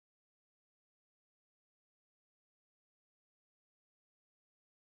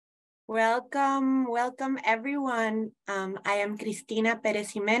Welcome everyone. I am Cristina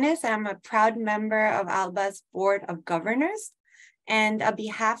Perez Jimenez. I'm a proud member of ALBA's Board of Governors. And on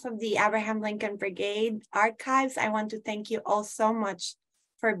behalf of the Abraham Lincoln Brigade Archives, I want to thank you all so much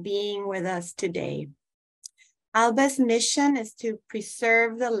for being with us today. ALBA's mission is to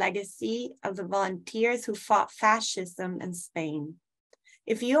preserve the legacy of the volunteers who fought fascism in Spain.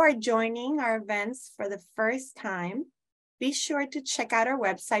 If you are joining our events for the first time, be sure to check out our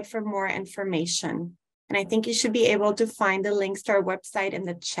website for more information. And I think you should be able to find the links to our website in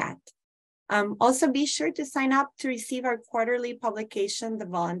the chat. Also, be sure to sign up to receive our quarterly publication, The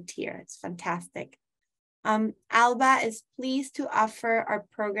Volunteer. It's fantastic. ALBA is pleased to offer our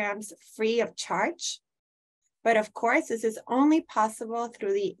programs free of charge. But of course, this is only possible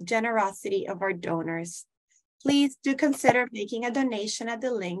through the generosity of our donors. Please do consider making a donation at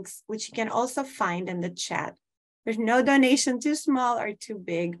the links, which you can also find in the chat. There's no donation too small or too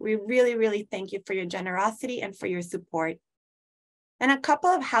big. We really thank you for your generosity and for your support. And a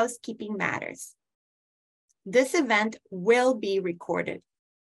couple of housekeeping matters. This event will be recorded.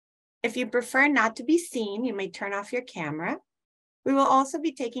 If you prefer not to be seen, you may turn off your camera. We will also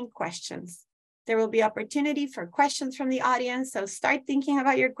be taking questions. There will be opportunity for questions from the audience, so start thinking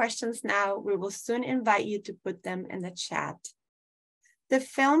about your questions now. We will soon invite you to put them in the chat. The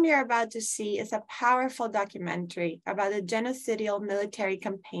film you're about to see is a powerful documentary about the genocidal military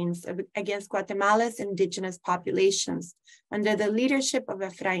campaigns against Guatemala's indigenous populations under the leadership of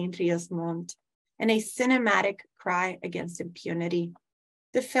Efraín Ríos Montt, and a cinematic cry against impunity.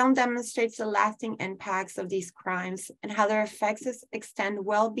 The film demonstrates the lasting impacts of these crimes and how their effects extend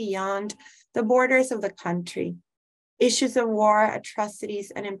well beyond the borders of the country. Issues of war,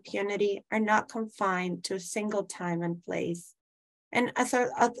 atrocities, and impunity are not confined to a single time and place. And as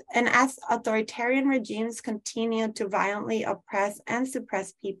authoritarian regimes continue to violently oppress and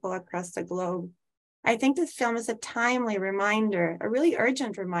suppress people across the globe, I think this film is a timely reminder, a really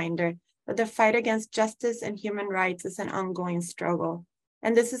urgent reminder, that the fight against justice and human rights is an ongoing struggle.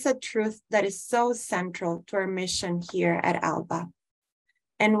 And this is a truth that is so central to our mission here at ALBA.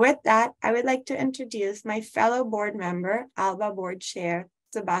 And with that, I would like to introduce my fellow board member, ALBA Board Chair,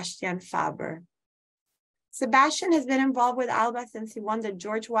 Sebastian Faber. Sebastian has been involved with ALBA since he won the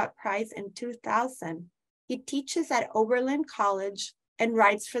George Watt Prize in 2000. He teaches at Oberlin College and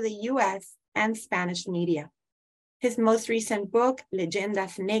writes for the US and Spanish media. His most recent book,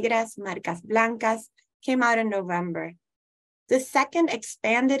 Leyendas Negras, Marcas Blancas, came out in November. The second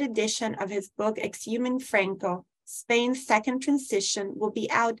expanded edition of his book, Exhuming Franco, Spain's Second Transition, will be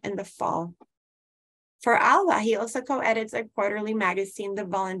out in the fall. For ALBA, he also co-edits a quarterly magazine, The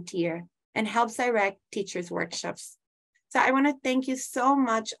Volunteer, and helps direct teachers' workshops. So I want to thank you so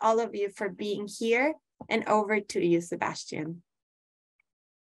much, all of you, for being here, and over to you, Sebastian.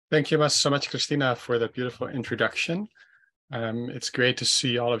 Thank you so much, Cristina, for that beautiful introduction. It's great to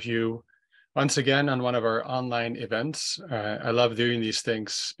see all of you once again on one of our online events. I love doing these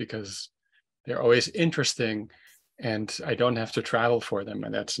things because they're always interesting and I don't have to travel for them,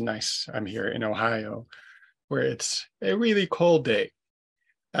 and that's nice. I'm here in Ohio, where it's a really cold day.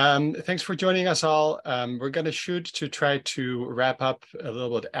 Thanks for joining us all. We're going to shoot to try to wrap up a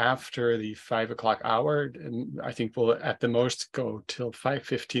little bit after the 5 o'clock hour. And I think we'll at the most go till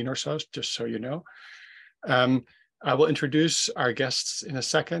 5:15 or so, just so you know. I will introduce our guests in a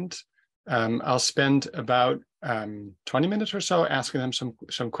second. I'll spend about 20 minutes or so asking them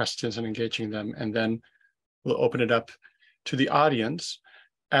some questions and engaging them, and then we'll open it up to the audience.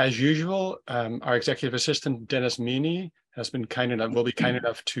 As usual, our executive assistant, Dennis Meany, will be kind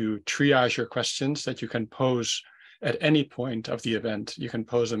enough to triage your questions that you can pose at any point of the event. You can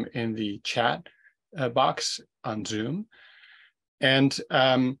pose them in the chat box on Zoom. And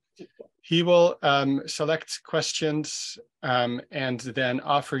he will select questions and then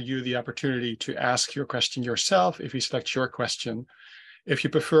offer you the opportunity to ask your question yourself if he selects your question. If you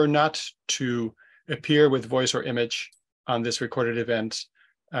prefer not to appear with voice or image on this recorded event,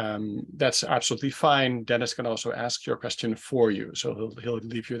 that's absolutely fine. Dennis can also ask your question for you, so he'll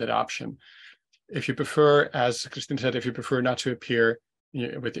leave you that option. If you prefer, as Christine said, if you prefer not to appear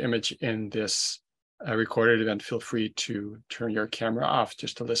with the image in this recorded event, feel free to turn your camera off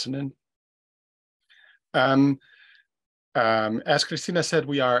just to listen in. As Christina said,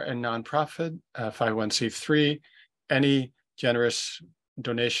 we are a nonprofit, 501c3. Any generous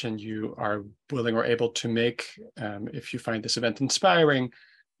donation you are willing or able to make, if you find this event inspiring,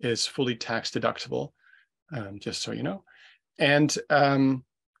 is fully tax deductible, just so you know. And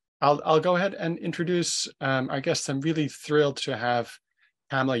I'll go ahead and introduce our guests. I'm really thrilled to have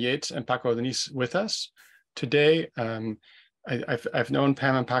Pamela Yates and Paco Denise with us today. I've known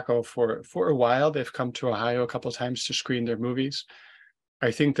Pam and Paco for a while. They've come to Ohio a couple of times to screen their movies. I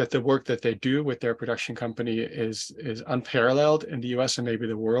think that the work that they do with their production company is unparalleled in the US and maybe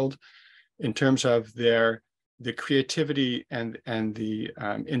the world in terms of the creativity and the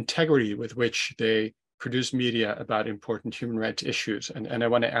integrity with which they produce media about important human rights issues. And I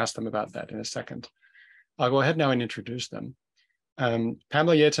want to ask them about that in a second. I'll go ahead now and introduce them.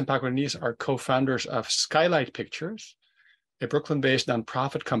 Pamela Yates and Paco Denise are co-founders of Skylight Pictures, a Brooklyn-based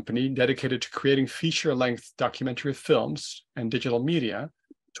nonprofit company dedicated to creating feature-length documentary films and digital media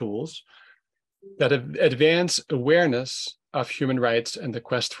tools that advance awareness of human rights and the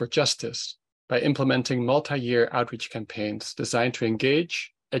quest for justice by implementing multi-year outreach campaigns designed to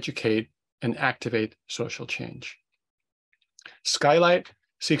engage, educate, and activate social change. Skylight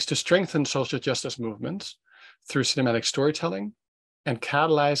seeks to strengthen social justice movements through cinematic storytelling and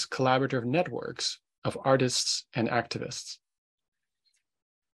catalyze collaborative networks of artists and activists.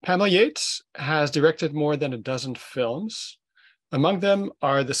 Pamela Yates has directed more than a dozen films. Among them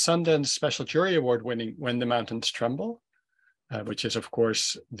are the Sundance Special Jury Award winning When the Mountains Tremble, which is, of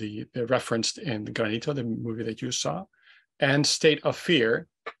course, the referenced in Granito, the movie that you saw, and State of Fear,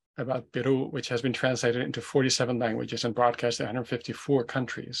 about Peru, which has been translated into 47 languages and broadcast in 154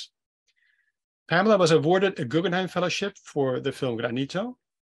 countries. Pamela was awarded a Guggenheim Fellowship for the film Granito.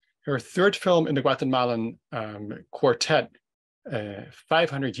 Her third film in the Guatemalan quartet,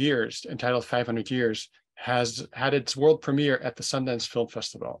 500 Years, entitled 500 Years, has had its world premiere at the Sundance Film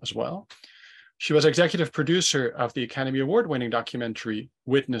Festival as well. She was executive producer of the Academy Award-winning documentary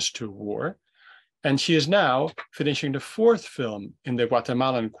Witness to War, and she is now finishing the fourth film in the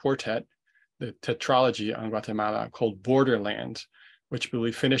Guatemalan quartet, the tetralogy on Guatemala called Borderland, which will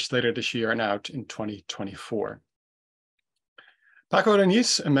be finished later this year and out in 2024. Paco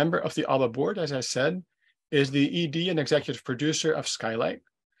Denise, a member of the ALBA board, as I said, is the ED and executive producer of Skylight.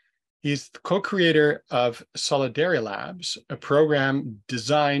 He's the co-creator of Solidarity Labs, a program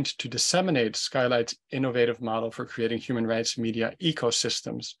designed to disseminate Skylight's innovative model for creating human rights media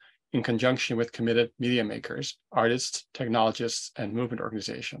ecosystems in conjunction with committed media makers, artists, technologists, and movement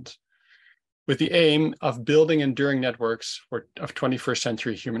organizations, with the aim of building enduring networks of 21st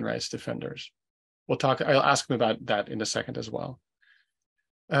century human rights defenders. I'll ask him about that in a second as well.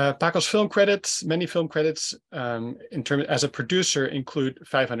 Paco's film credits, many film credits as a producer include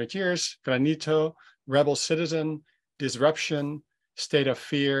 500 Years, Granito, Rebel Citizen, Disruption, State of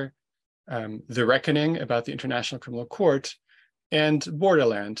Fear, The Reckoning about the International Criminal Court, and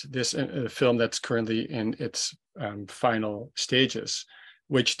Borderland, this film that's currently in its final stages,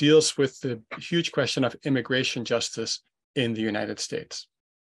 which deals with the huge question of immigration justice in the United States.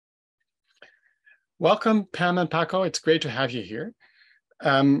 Welcome, Pam and Paco. It's great to have you here.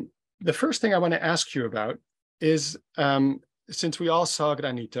 The first thing I want to ask you about is, since we all saw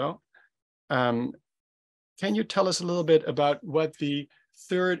Granito, can you tell us a little bit about what the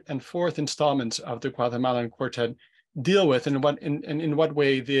third and fourth installments of the Guatemalan Quartet deal with, and in what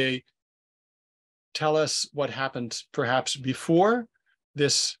way they tell us what happened perhaps before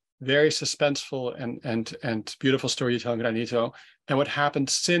this very suspenseful and beautiful story you tell in Granito, and what happened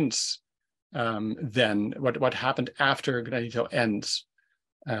since then, what happened after Granito ends?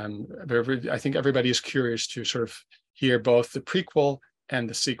 I think everybody is curious to sort of hear both the prequel and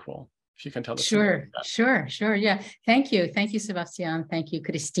the sequel. If you can tell us. Sure. Yeah. Thank you, Sebastian. Thank you,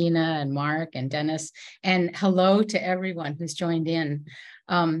 Cristina and Mark and Dennis. And hello to everyone who's joined in.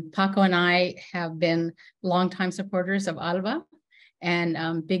 Paco and I have been longtime supporters of ALBA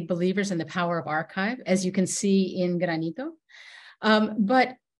and big believers in the power of archive, as you can see in Granito.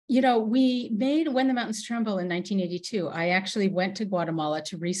 But you know, we made When the Mountains Tremble in 1982. I actually went to Guatemala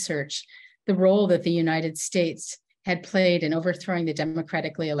to research the role that the United States had played in overthrowing the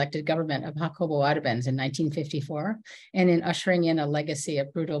democratically elected government of Jacobo Arbenz in 1954 and in ushering in a legacy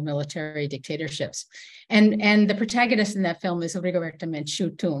of brutal military dictatorships. And the protagonist in that film is Rigoberta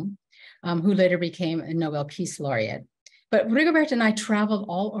Menchú Tum, who later became a Nobel Peace Laureate. But Rigoberta and I traveled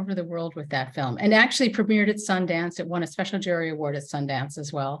all over the world with that film and actually premiered at Sundance. It won a special jury award at Sundance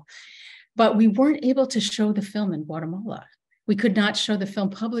as well. But we weren't able to show the film in Guatemala. We could not show the film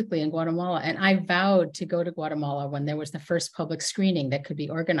publicly in Guatemala. And I vowed to go to Guatemala when there was the first public screening that could be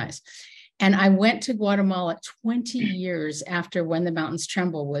organized. And I went to Guatemala 20 years after When the Mountains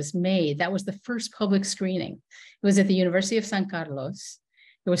Tremble was made. That was the first public screening. It was at the University of San Carlos.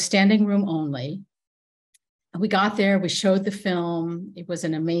 It was standing room only. We got there, we showed the film. It was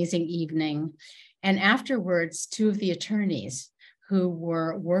an amazing evening. And afterwards, two of the attorneys who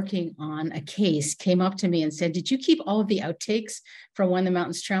were working on a case came up to me and said, did you keep all of the outtakes from When the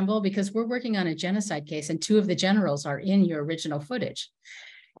Mountains Tremble? Because we're working on a genocide case and 2 of the generals are in your original footage.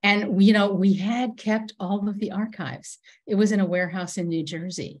 And we had kept all of the archives. It was in a warehouse in New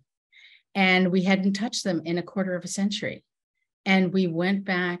Jersey, and we hadn't touched them in a quarter of a century. And we went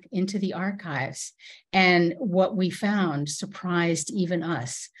back into the archives, and what we found surprised even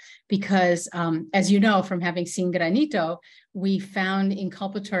us, because as you know, from having seen Granito, we found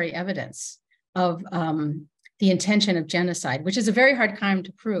inculpatory evidence of the intention of genocide, which is a very hard crime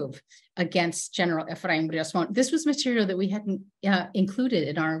to prove against General Efraín Ríos Montt. This was material that we hadn't included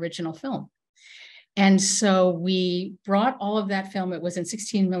in our original film. And so we brought all of that film. It was in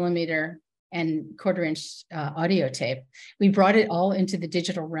 16 millimeter and 1/4 inch audio tape. We brought it all into the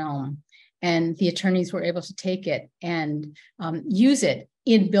digital realm, and the attorneys were able to take it and use it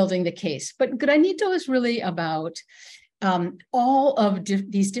in building the case. But Granito is really about all of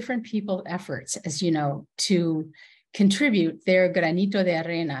these different people's efforts, as you know, to contribute their granito de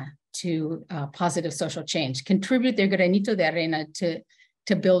arena to positive social change, contribute their granito de arena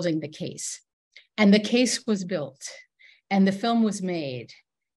to building the case. And the case was built, and the film was made,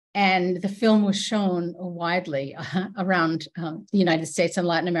 and the film was shown widely around the United States and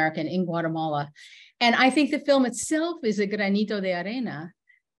Latin America and in Guatemala. And I think the film itself is a granito de arena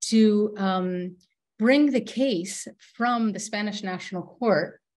to bring the case from the Spanish National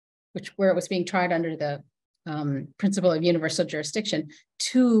Court, where it was being tried under the principle of universal jurisdiction,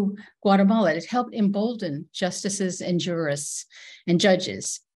 to Guatemala. It helped embolden justices and jurists and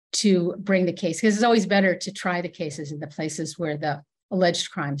judges to bring the case, because it's always better to try the cases in the places where the alleged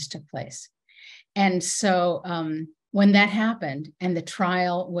crimes took place. And so when that happened and the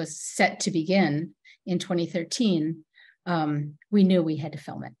trial was set to begin in 2013, we knew we had to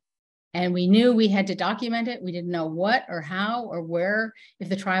film it. And we knew we had to document it. We didn't know what or how or where, if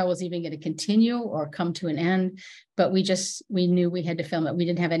the trial was even going to continue or come to an end, but we knew we had to film it. We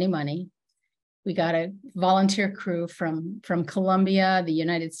didn't have any money. We got a volunteer crew from Colombia, the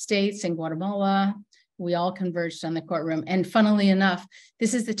United States, and Guatemala. We all converged on the courtroom. And funnily enough,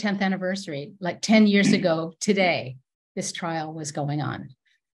 this is the 10th anniversary. Like 10 years ago today, this trial was going on.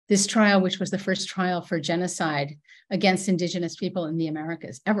 This trial, which was the first trial for genocide against Indigenous people in the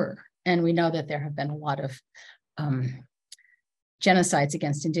Americas ever. And we know that there have been a lot of genocides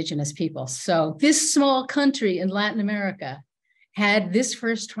against Indigenous people. So this small country in Latin America had this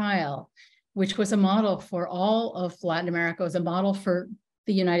first trial, which was a model for all of Latin America, was a model for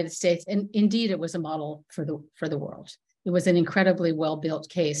the United States, and indeed it was a model for the world. It was an incredibly well-built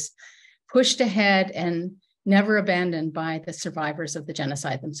case, pushed ahead and never abandoned by the survivors of the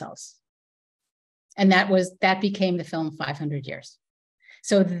genocide themselves. And that became the film 500 Years.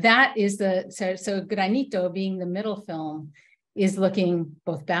 So that is so Granito, being the middle film, is looking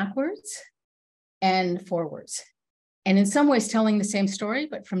both backwards and forwards, and in some ways telling the same story,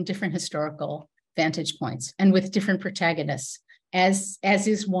 but from different historical vantage points and with different protagonists, as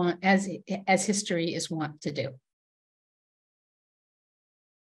history is wont to do.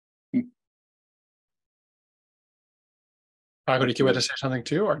 Paco, did you want to say something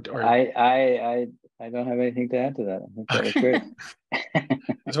too, or? I don't have anything to add to that. I think that was great.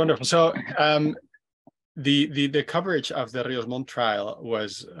 That's wonderful. So the coverage of the Ríos Montt trial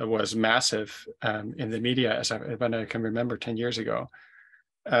was massive in the media, as I can remember 10 years ago.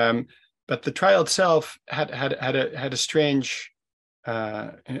 But the trial itself had a strange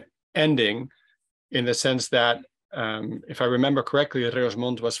ending, in the sense that, if I remember correctly, Ríos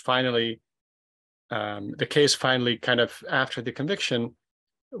Montt was finally, the case finally, kind of after the conviction,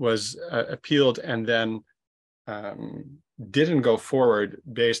 was appealed, and then didn't go forward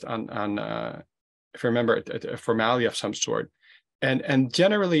based on if I remember, a formality of some sort. And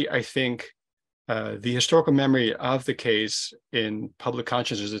generally, I think the historical memory of the case in public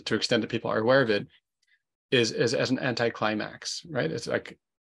consciousness, to the extent that people are aware of it, is as an anticlimax, right? It's like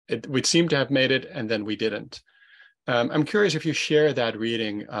we seem to have made it, and then we didn't. I'm curious if you share that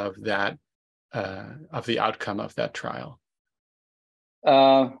reading of that, of the outcome of that trial.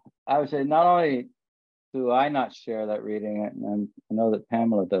 I would say not only do I not share that reading, and I know that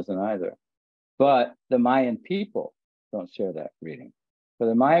Pamela doesn't either, but the Mayan people don't share that reading. For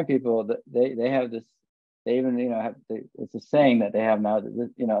the Mayan people, they have this, they even, it's a saying that they have now,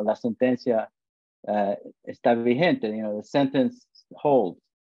 la sentencia está vigente, the sentence holds.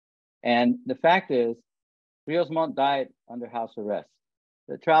 And the fact is, Ríos Montt died under house arrest.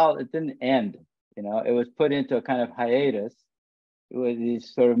 The trial, it didn't end, it was put into a kind of hiatus with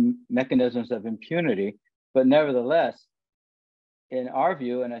these sort of mechanisms of impunity. But nevertheless, in our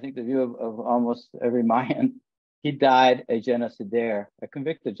view, and I think the view of almost every Mayan, he died a genocidaire, a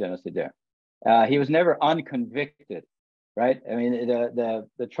convicted genocidaire. He was never unconvicted, right? I mean,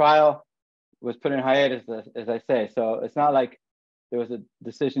 the trial was put in hiatus, as I say. So it's not like there was a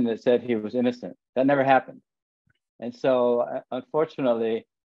decision that said he was innocent. That never happened. And so, unfortunately,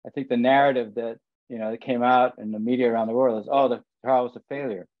 I think the narrative that that came out in the media around the world is, oh, the trial was a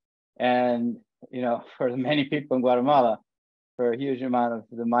failure. And for many people in Guatemala, for a huge amount of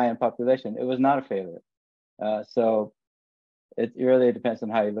the Mayan population, it was not a failure. So it really depends on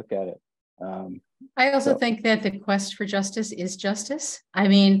how you look at it. I also think that the quest for justice is justice. I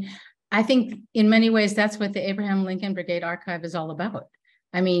mean, I think in many ways that's what the Abraham Lincoln Brigade Archive is all about.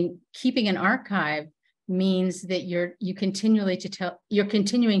 I mean, keeping an archive means that you're continuing to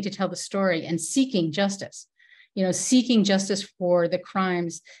tell the story and seeking justice. Seeking justice for the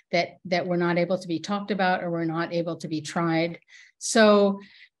crimes that were not able to be talked about or were not able to be tried. So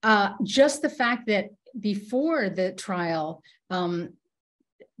just the fact that before the trial,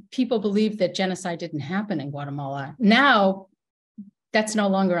 people believed that genocide didn't happen in Guatemala. Now, that's no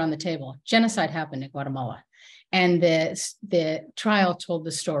longer on the table. Genocide happened in Guatemala, and the trial told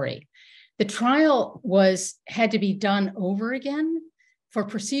the story. The trial had to be done over again for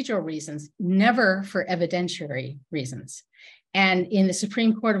procedural reasons, never for evidentiary reasons. And in the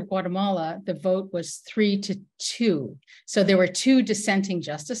Supreme Court of Guatemala, the vote was 3-2. So there were 2 dissenting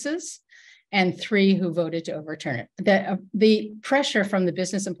justices and 3 who voted to overturn it. The pressure from the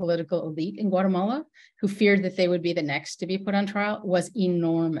business and political elite in Guatemala, who feared that they would be the next to be put on trial, was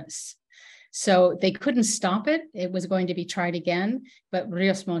enormous. So they couldn't stop it. It was going to be tried again, but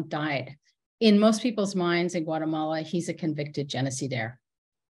Rios Montt died. In most people's minds in Guatemala, he's a convicted genocidaire.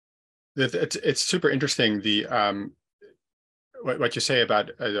 It's super interesting, the what you say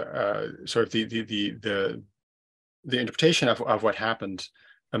about sort of the interpretation of what happened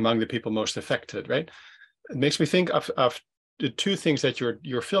among the people most affected, right? It makes me think of the 2 things that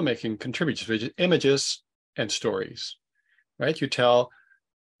your filmmaking contributes, which is images and stories, right? You tell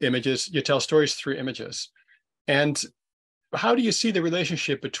images, you tell stories through images. And how do you see the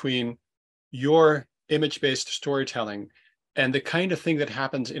relationship between your image-based storytelling and the kind of thing that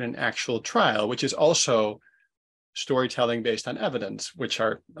happens in an actual trial, which is also storytelling based on evidence, which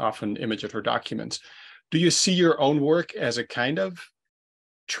are often images or documents? Do you see your own work as a kind of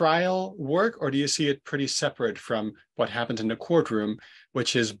trial work, or do you see it pretty separate from what happens in the courtroom,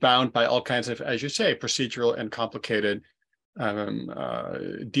 which is bound by all kinds of, as you say, procedural and complicated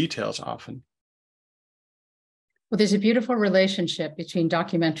details often? Well, there's a beautiful relationship between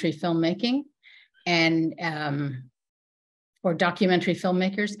documentary filmmaking and or documentary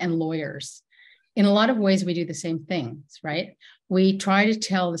filmmakers and lawyers. In a lot of ways, we do the same things, right? We try to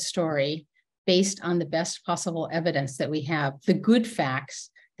tell the story based on the best possible evidence that we have, the good facts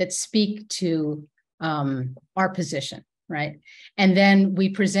that speak to our position, right? And then we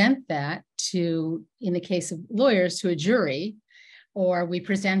present that to, in the case of lawyers, to a jury, or we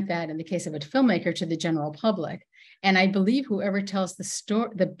present that in the case of a filmmaker to the general public. And I believe whoever tells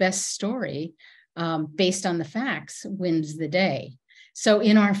the best story based on the facts wins the day. So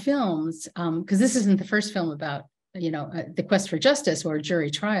in our films, because this isn't the first film about, the quest for justice or a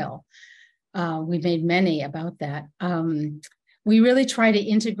jury trial, we made many about that. We really try to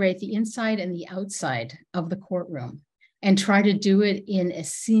integrate the inside and the outside of the courtroom and try to do it in a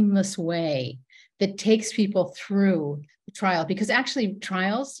seamless way that takes people through the trial. Because actually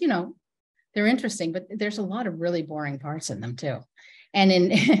trials, they're interesting, but there's a lot of really boring parts in them too. And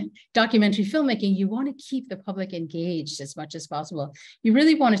in documentary filmmaking, you want to keep the public engaged as much as possible. You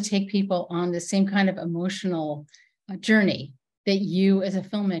really want to take people on the same kind of emotional journey that you as a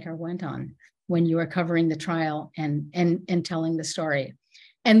filmmaker went on when you were covering the trial and telling the story.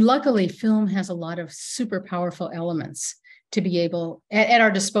 And luckily, film has a lot of super powerful elements to be able, at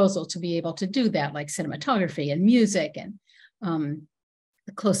our disposal, to be able to do that, like cinematography and music and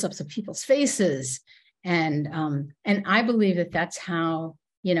the close-ups of people's faces. And I believe that that's how,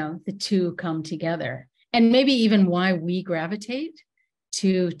 the 2 come together. And maybe even why we gravitate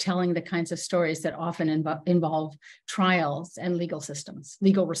to telling the kinds of stories that often involve trials and legal systems,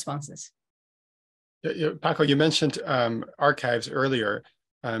 legal responses. Paco, you mentioned archives earlier.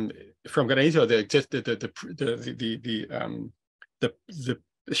 From Granito, the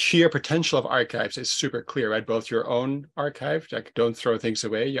sheer potential of archives is super clear, right? Both your own archive, like don't throw things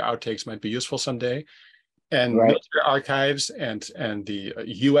away. Your outtakes might be useful someday, and right. military archives and the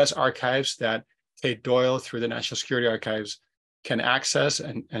U.S. archives that Kate Doyle through the National Security Archives can access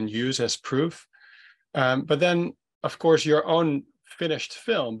and use as proof. But then, of course, your own finished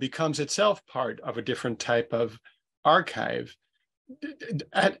film becomes itself part of a different type of archive.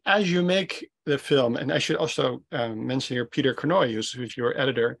 as you make the film, and I should also mention here Peter Conoy, who's your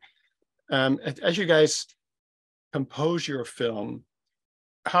editor, as you guys compose your film,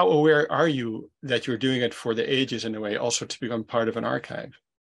 how aware are you that you're doing it for the ages in a way, also to become part of an archive?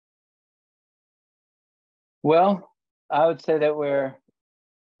 Well, I would say that we're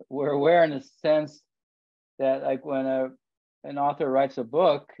aware in the sense that, like, when an author writes a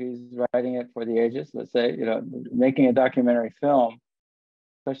book, he's writing it for the ages. Let's say, making a documentary film,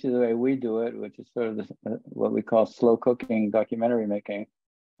 especially the way we do it, which is sort of what we call slow cooking documentary making.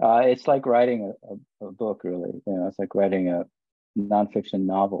 It's like writing a book, really. It's like writing a nonfiction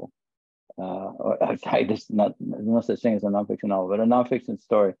novel. There's no such thing as a nonfiction novel, but a nonfiction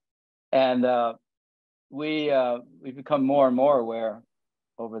story. And we've become more and more aware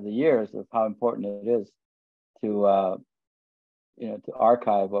over the years of how important it is to to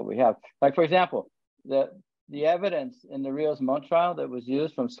archive what we have. Like, for example, the evidence in the Rios Montt trial that was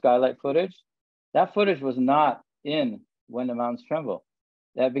used from skylight footage, that footage was not in When the Mountains Tremble.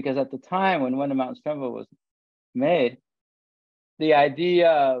 Because at the time when the Mountains Tremble was made, the idea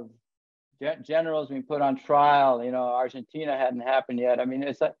of generals being put on trial, Argentina hadn't happened yet. I mean,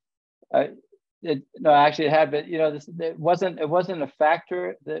 it's like, actually it had, but it wasn't a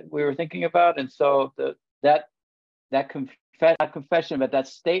factor that we were thinking about. And so that confession, but that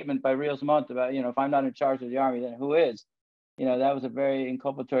statement by Rios Montt about, if I'm not in charge of the army, then who is? That was a very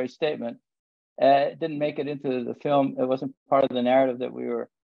inculpatory statement. It didn't make it into the film. It wasn't part of the narrative that we were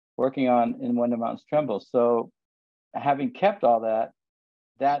working on in When the Mountains Tremble. So having kept all that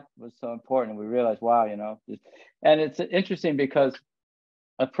was so important. We realized, wow, and it's interesting because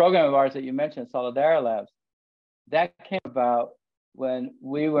a program of ours that you mentioned, Solidarity Labs, that came about when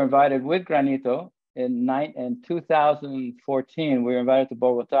we were invited with Granito in 2014. We were invited to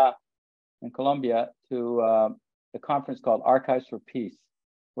Bogota in Colombia to a conference called Archives for Peace,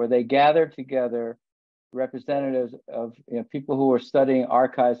 where they gathered together representatives of people who were studying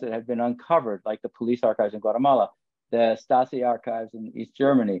archives that had been uncovered, like the police archives in Guatemala, the Stasi archives in East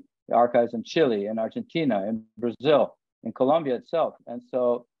Germany, the archives in Chile, in Argentina, in Brazil, in Colombia itself. And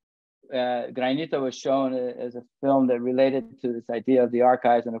so Granito was shown as a film that related to this idea of the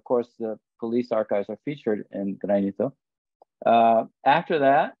archives. And of course, the police archives are featured in Granito. After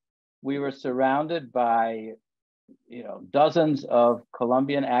that, we were surrounded by dozens of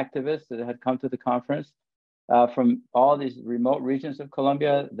Colombian activists that had come to the conference from all these remote regions of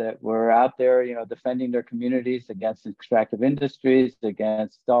Colombia that were out there, defending their communities against extractive industries,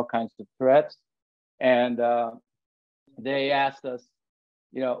 against all kinds of threats. And they asked us,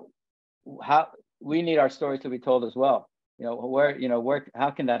 how we need our stories to be told as well.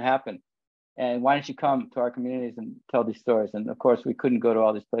 How can that happen? And why don't you come to our communities and tell these stories? And of course, we couldn't go to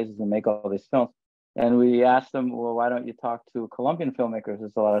all these places and make all these films. And we asked them, well, why don't you talk to Colombian filmmakers?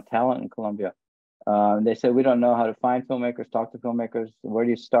 There's a lot of talent in Colombia. They said, we don't know how to find filmmakers, talk to filmmakers. Where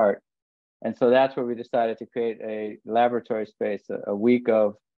do you start? And so that's where we decided to create a laboratory space, a week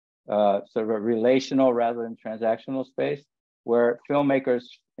of sort of a relational rather than transactional space, where filmmakers,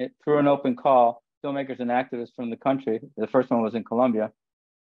 through an open call, filmmakers and activists from the country, the first one was in Colombia,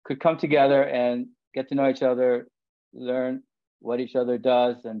 could come together and get to know each other, learn what each other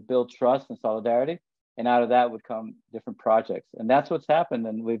does, and build trust and solidarity. And out of that would come different projects. And that's what's happened.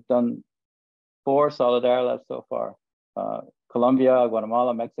 And we've done 4 Solidarity Labs so far. Colombia,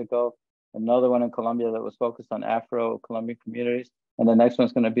 Guatemala, Mexico, another one in Colombia that was focused on Afro-Colombian communities. And the next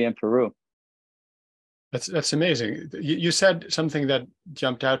one's going to be in Peru. That's amazing. You said something that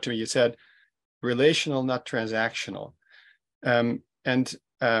jumped out to me. You said relational, not transactional. My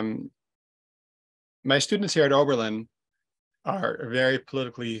students here at Oberlin are very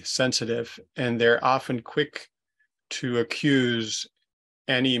politically sensitive, and they're often quick to accuse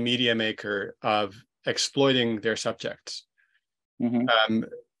any media maker of exploiting their subjects. Mm-hmm.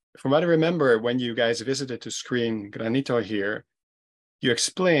 From what I remember, when you guys visited to screen Granito here, you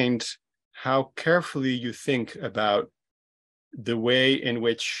explained how carefully you think about the way in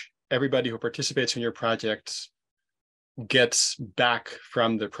which everybody who participates in your projects gets back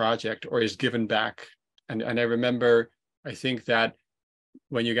from the project or is given back. And I remember, I think that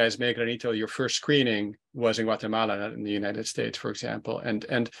when you guys made Granito, your first screening was in Guatemala, not in the United States, for example. And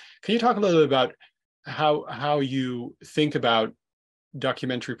can you talk a little bit about how you think about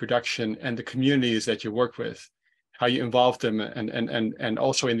documentary production and the communities that you work with, how you involve them, and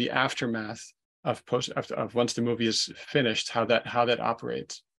also in the aftermath of once the movie is finished, how that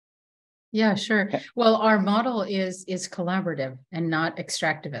operates? Yeah, sure. Well, our model is collaborative and not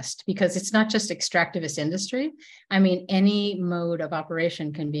extractivist, because it's not just extractivist industry. I mean, any mode of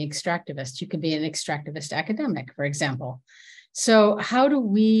operation can be extractivist. You could be an extractivist academic, for example. So how do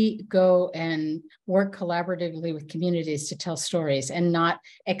we go and work collaboratively with communities to tell stories and not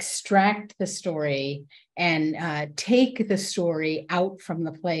extract the story and take the story out from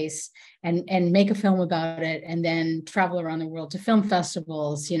the place and make a film about it and then travel around the world to film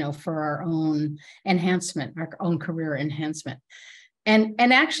festivals, you know, for our own enhancement, our own career enhancement. And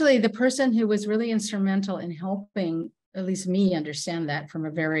actually the person who was really instrumental in helping at least me understand that from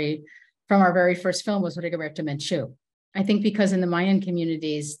our very first film was Rigoberta Menchú. I think because in the Mayan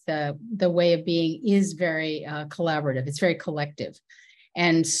communities, the way of being is very collaborative. It's very collective.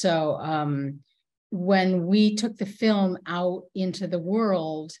 And so when we took the film out into the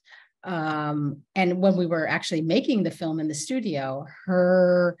world, and when we were actually making the film in the studio,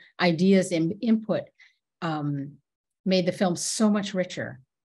 her ideas and input made the film so much richer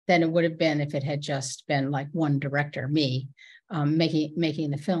than it would have been if it had just been like one director, me,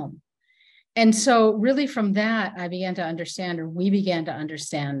 making the film. And so really from that, I began to understand, or we began to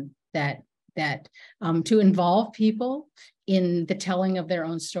understand that to involve people in the telling of their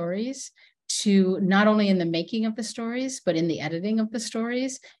own stories, to not only in the making of the stories, but in the editing of the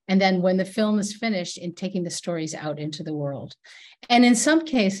stories. And then when the film is finished, in taking the stories out into the world. And in some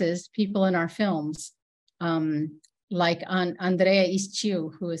cases, people in our films, like Andrea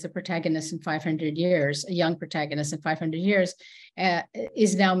Ischiu, who is a protagonist in 500 Years, a young protagonist in 500 Years,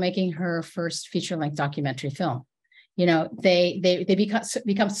 is now making her first feature-length documentary film. You know, they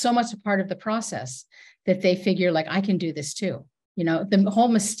become so much a part of the process that they figure like, I can do this too. You know, the whole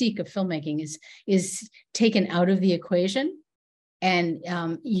mystique of filmmaking is taken out of the equation, and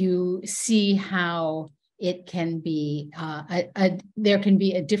you see how it can be there can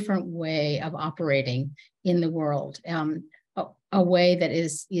be a different way of operating in the world, a way that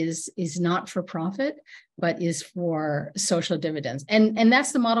is not for profit, but is for social dividends. And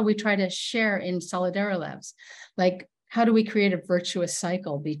that's the model we try to share in Solidara Labs. Like, how do we create a virtuous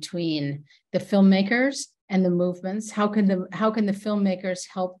cycle between the filmmakers and the movements? How can the filmmakers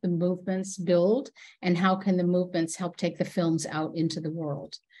help the movements build, and how can the movements help take the films out into the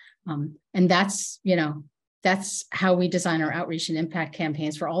world? And that's, you know, that's how we design our outreach and impact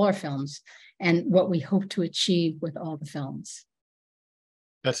campaigns for all our films, and what we hope to achieve with all the films.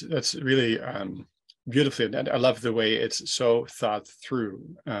 That's really beautifully. And I love the way it's so thought through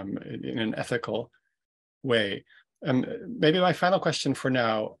in an ethical way. Maybe my final question for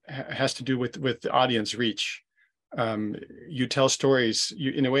now has to do with the audience reach. You tell stories,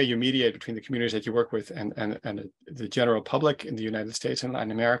 in a way you mediate between the communities that you work with and the general public in the United States and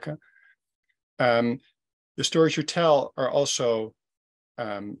Latin America. The stories you tell are also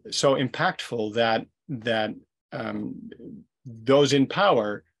so impactful that those in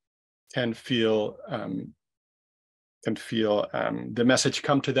power can feel the message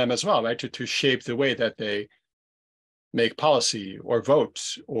come to them as well, right? To shape the way that they make policy or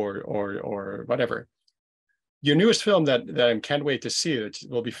vote or whatever. Your newest film that I can't wait to see, that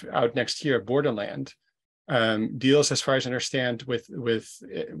will be out next year, Borderland, deals, as far as I understand, with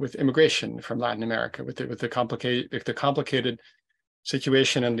immigration from Latin America, with the complicated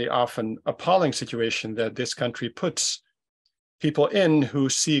situation and the often appalling situation that this country puts people in who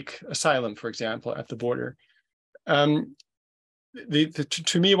seek asylum, for example, at the border. To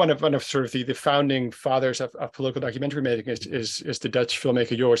me, one of sort of the founding fathers of political documentary making is the Dutch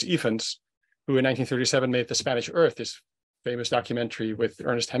filmmaker Joris Ivens, who in 1937 made The Spanish Earth, this famous documentary with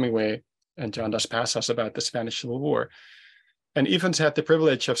Ernest Hemingway and John Dos Passos about the Spanish Civil War. And Ivens had the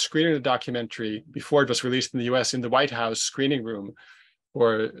privilege of screening the documentary before it was released in the US in the White House screening room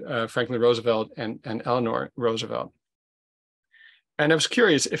for Franklin Roosevelt and Eleanor Roosevelt. And I was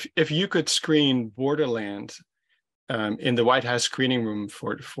curious, if you could screen Borderland in the White House screening room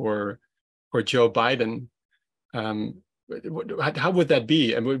for Joe Biden, how would that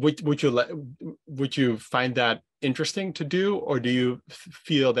be? And would you find that interesting to do, or do you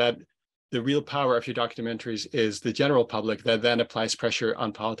feel that the real power of your documentaries is the general public that then applies pressure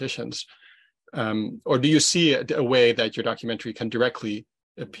on politicians? Or do you see a way that your documentary can directly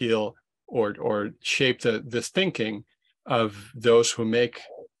appeal or shape the thinking of those who make,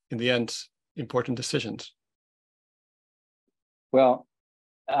 in the end, important decisions? Well,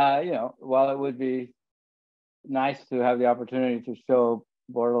 while it would be nice to have the opportunity to show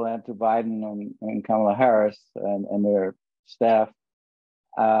Borderland to Biden and Kamala Harris and their staff,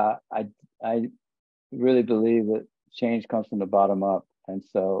 I really believe that change comes from the bottom up. And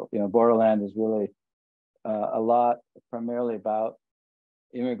so, Borderland is really a lot primarily about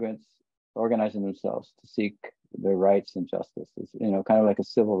immigrants organizing themselves to seek their rights and justice. It's, kind of like a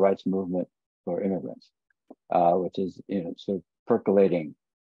civil rights movement for immigrants, which is, sort of percolating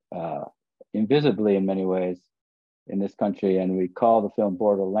invisibly in many ways in this country, and we call the film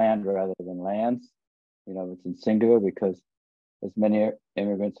Borderland rather than Lands. It's in singular because, as many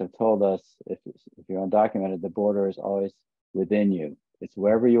immigrants have told us, if you're undocumented, the border is always within you. It's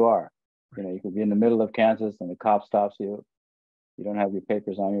wherever you are. You could be in the middle of Kansas and the cop stops you. You don't have your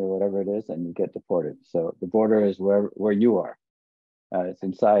papers on you or whatever it is, and you get deported. So the border is where you are. It's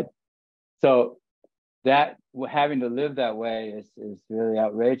inside. So that having to live that way is really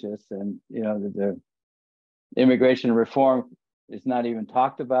outrageous. And the immigration reform is not even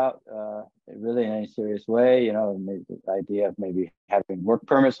talked about really in any serious way. Maybe the idea of maybe having work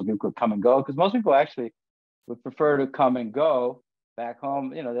permits so people could come and go, because most people actually would prefer to come and go back home.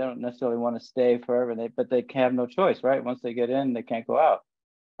 They don't necessarily want to stay forever, but they have no choice, right? Once they get in, they can't go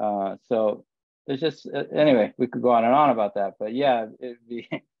out. So there's just anyway, we could go on and on about that. But yeah,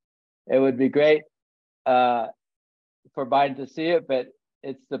 it would be great for Biden to see it, but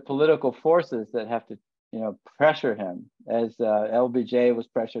it's the political forces that have to pressure him, as LBJ was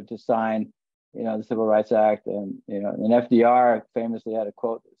pressured to sign the Civil Rights Act, and and FDR famously had a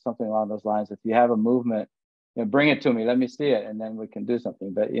quote something along those lines: if you have a movement, bring it to me, let me see it, and then we can do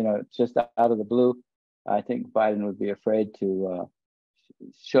something. But just out of the blue, I think Biden would be afraid to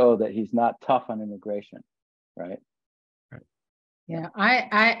show that he's not tough on immigration, right? Yeah,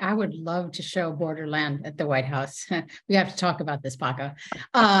 I would love to show Borderland at the White House. We have to talk about this, Paco,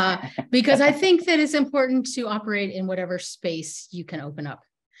 because I think that it's important to operate in whatever space you can open up.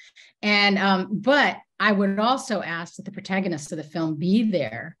 And but I would also ask that the protagonists of the film be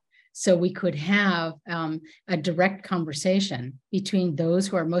there, so we could have a direct conversation between those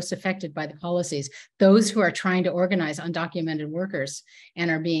who are most affected by the policies, those who are trying to organize undocumented workers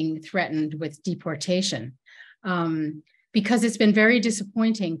and are being threatened with deportation. Because it's been very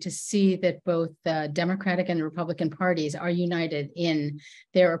disappointing to see that both the Democratic and the Republican parties are united in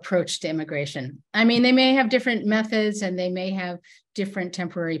their approach to immigration. I mean, they may have different methods and they may have different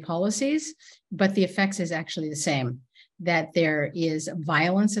temporary policies, but the effects is actually the same. That there is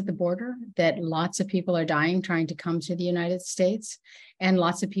violence at the border, that lots of people are dying trying to come to the United States, and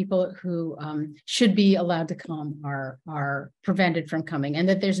lots of people who should be allowed to come are prevented from coming, and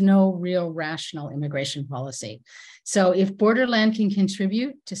that there's no real rational immigration policy. So if Borderland can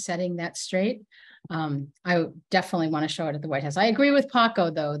contribute to setting that straight, I definitely want to show it at the White House. I agree with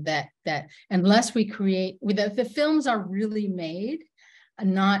Paco, though, that unless we create, the films are really made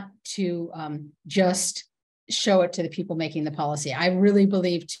not to just show it to the people making the policy. I really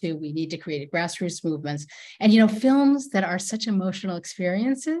believe too, we need to create grassroots movements. And films that are such emotional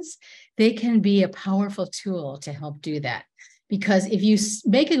experiences, they can be a powerful tool to help do that. Because if you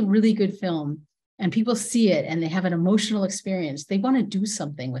make a really good film and people see it and they have an emotional experience, they want to do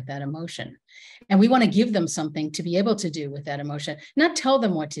something with that emotion. And we want to give them something to be able to do with that emotion, not tell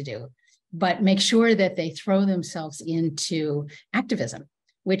them what to do, but make sure that they throw themselves into activism,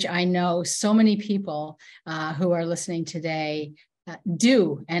 which I know so many people who are listening today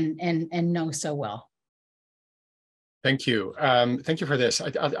do and know so well. Thank you. Thank you for this.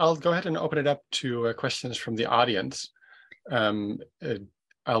 I'll go ahead and open it up to questions from the audience.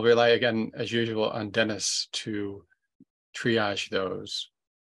 I'll rely again, as usual, on Dennis to triage those.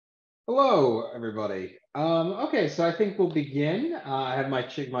 Hello, everybody. Okay, so I think we'll begin. I have my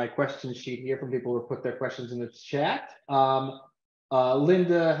question sheet here from people who put their questions in the chat.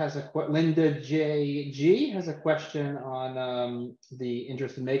 Linda JG has a question on the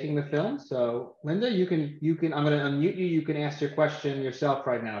interest in making the film. So Linda, you can I'm going to unmute you. You can ask your question yourself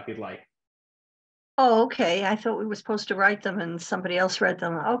right now if you'd like. Oh, okay. I thought we were supposed to write them and somebody else read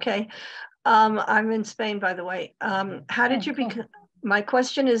them. Okay. I'm in Spain, by the way. How did you become? My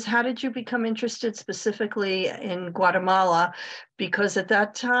question is, how did you become interested specifically in Guatemala? Because at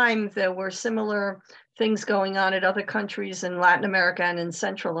that time there were similar things going on at other countries in Latin America and in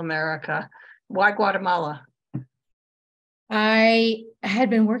Central America. Why Guatemala? I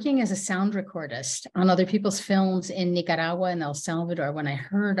had been working as a sound recordist on other people's films in Nicaragua and El Salvador when I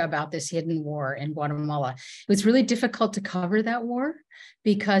heard about this hidden war in Guatemala. It was really difficult to cover that war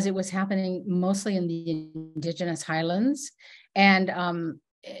because it was happening mostly in the indigenous highlands. And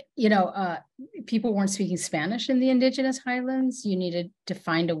people weren't speaking Spanish in the indigenous highlands. You needed to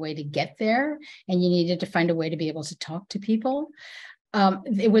find a way to get there, and you needed to find a way to be able to talk to people.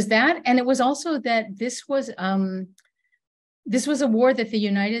 It was that, and it was also that this was a war that the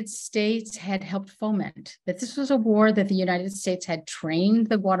United States had helped foment, that this was a war that the United States had trained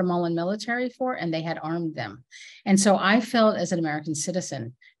the Guatemalan military for, and they had armed them. And so I felt as an American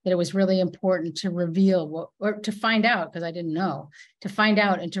citizen that it was really important to reveal or to find out, because I didn't know, to find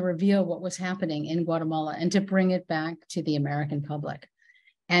out and to reveal what was happening in Guatemala and to bring it back to the American public.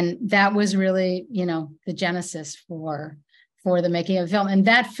 And that was really, the genesis for the making of the film. And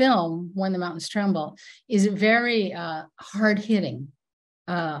that film, When the Mountains Tremble, is very hard-hitting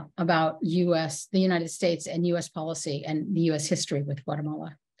about the United States and US policy and the US history with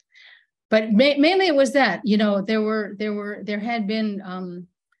Guatemala. But mainly it was that, there had been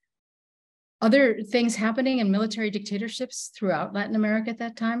other things happening in military dictatorships throughout Latin America at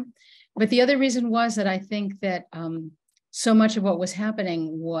that time. But the other reason was that I think that so much of what was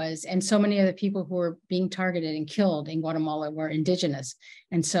happening was, and so many of the people who were being targeted and killed in Guatemala were indigenous.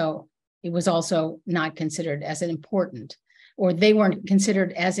 And so it was also not considered as important, or they weren't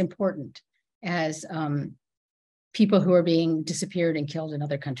considered as important as people who are being disappeared and killed in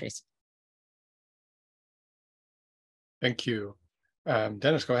other countries. Thank you.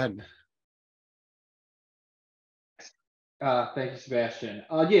 Dennis, go ahead. Thank you, Sebastian.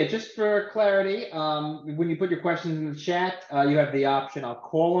 Yeah, just for clarity, when you put your questions in the chat, you have the option, I'll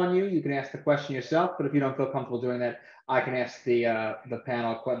call on you. You can ask the question yourself, but if you don't feel comfortable doing that, I can ask the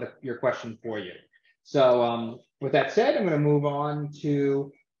panel your question for you. So with that said, I'm going to move on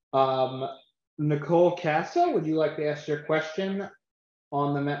to Nicole Casa. Would you like to ask your question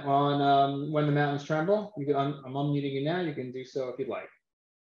on When the Mountains Tremble? I'm unmuting you now. You can do so if you'd like.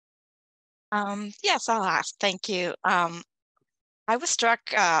 Yes, I'll ask. Thank you. I was struck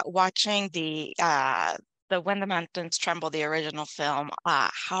watching the When the Mountains Tremble, the original film,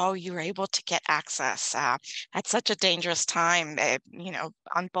 how you were able to get access at such a dangerous time,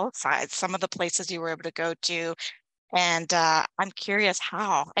 on both sides, some of the places you were able to go to. And I'm curious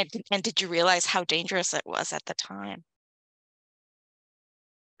how, and did you realize how dangerous it was at the time?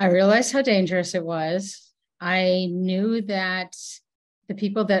 I realized how dangerous it was. I knew that the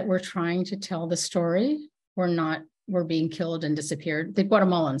people that were trying to tell the story were being killed and disappeared. The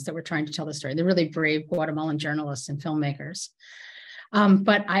Guatemalans that were trying to tell the story, the really brave Guatemalan journalists and filmmakers.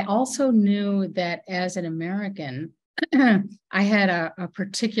 But I also knew that as an American, I had a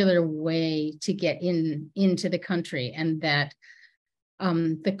particular way to get into the country, and that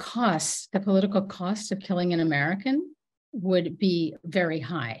the political cost of killing an American would be very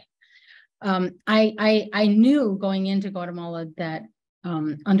high. I knew going into Guatemala that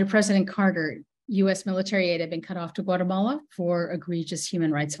under President Carter, US military aid had been cut off to Guatemala for egregious human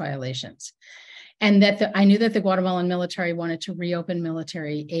rights violations. And that I knew that the Guatemalan military wanted to reopen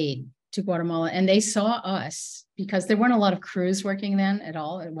military aid to Guatemala. And they saw us, because there weren't a lot of crews working then at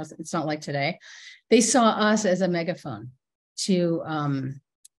all. It's not like today. They saw us as a megaphone to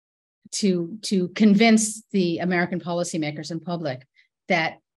convince the American policymakers and public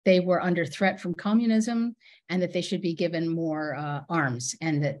that they were under threat from communism and that they should be given more arms,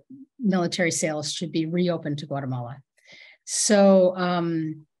 and that military sales should be reopened to Guatemala. So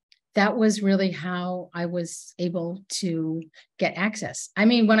that was really how I was able to get access. I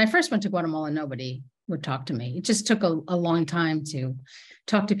mean, when I first went to Guatemala, nobody would talk to me. It just took a long time to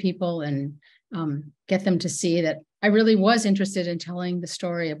talk to people and get them to see that I really was interested in telling the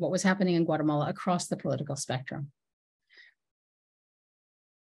story of what was happening in Guatemala across the political spectrum.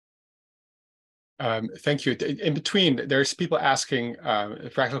 Thank you. In between, there's people asking a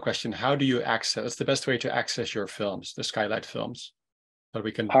practical question: how do you access the best way to access your films, the Skylight films? So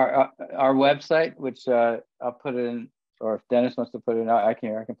we can our website, which I'll put it in, or if Dennis wants to put it in, I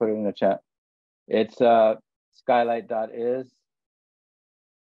can put it in the chat. It's skylight.is.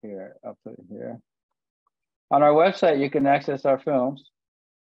 Here, I'll put it here. On our website, you can access our films,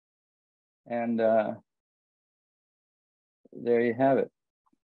 and there you have it.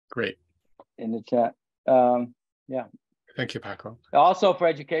 Great. In the chat. Yeah. Thank you, Paco. Also, for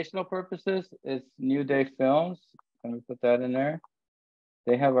educational purposes, it's New Day Films. Can we put that in there?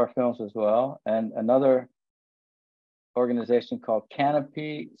 They have our films as well. And another organization called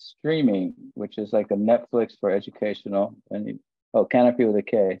Canopy Streaming, which is like a Netflix for educational. And Canopy with a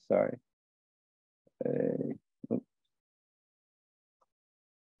K, sorry.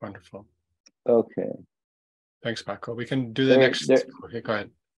 Wonderful. Okay. Thanks, Paco. We can do the next. Okay, go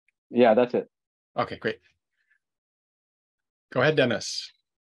ahead. Yeah, that's it. Okay, great. Go ahead, Dennis.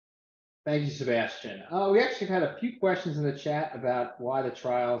 Thank you, Sebastian. We actually had a few questions in the chat about why the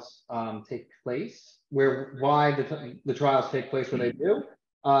trials take place, why the trials take place where they do.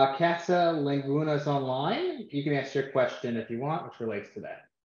 Casa Laguna is online. You can ask your question if you want, which relates to that.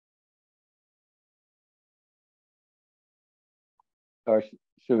 Or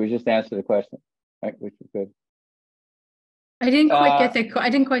should we just answer the question? Right, which is good. I didn't quite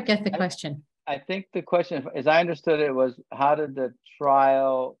get the question. I think the question, as I understood it, was how did the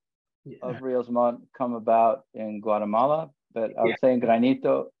trial of Rios Montt come about in Guatemala? But I would say in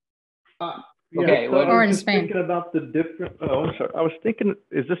Granito. Yeah, Okay, so what- I Or was in just Spain. thinking about the different. Oh, I'm sorry. I was thinking,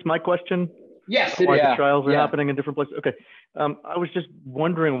 is this my question? Yes, Why Yeah, the trials are yeah. happening in different places? Okay, I was just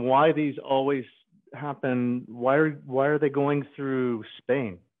wondering why these always happen. Why are they going through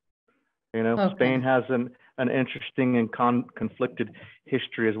Spain? You know, Okay. Spain has an interesting and conflicted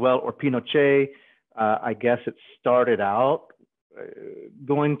history as well. Or Pinochet, I guess it started out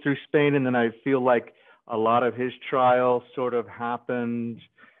going through Spain, and then I feel like a lot of his trial sort of happened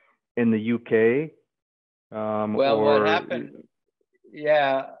in the UK. Well, what happened?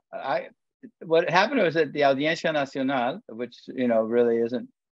 Yeah, what happened was that the Audiencia Nacional, which really isn't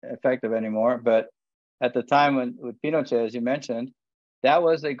effective anymore, but at the time with Pinochet, as you mentioned, that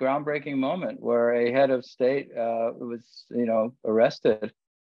was a groundbreaking moment where a head of state was arrested,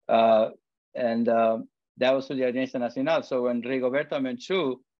 and that was for the Audiencia Nacional. So when Rigoberta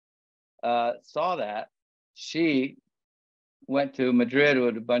Menchú saw that, she went to Madrid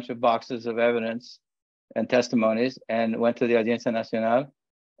with a bunch of boxes of evidence and testimonies, and went to the Audiencia Nacional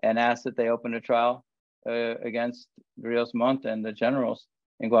and asked that they open a trial against Rios Montt and the generals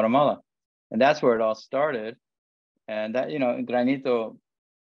in Guatemala. And that's where it all started. And that, in Granito,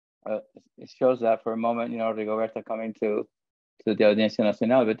 it shows that for a moment, Rigoberta coming to the Audiencia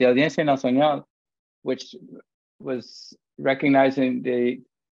Nacional. But the Audiencia Nacional, which was recognizing the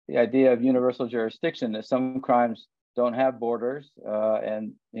idea of universal jurisdiction, that some crimes don't have borders,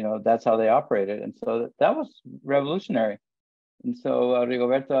 and that's how they operated. And so that was revolutionary. And so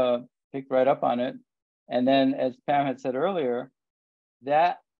Rigoberta picked right up on it. And then, as Pam had said earlier,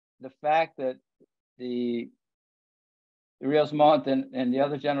 that the fact that the Rios Montt and the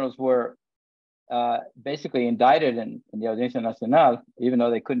other generals were basically indicted in the Audiencia Nacional, even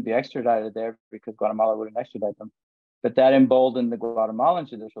though they couldn't be extradited there because Guatemala wouldn't extradite them. But that emboldened the Guatemalan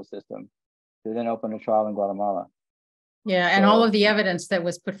judicial system to then open a trial in Guatemala. Yeah, and all of the evidence that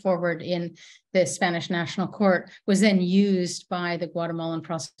was put forward in the Spanish National Court was then used by the Guatemalan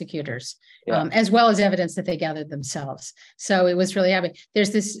prosecutors, as well as evidence that they gathered themselves. So it was really happy.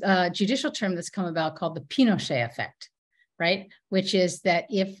 There's this judicial term that's come about called the Pinochet effect, right? Which is that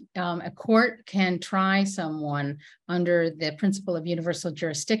if a court can try someone under the principle of universal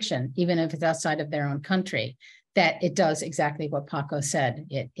jurisdiction, even if it's outside of their own country, that it does exactly what Paco said.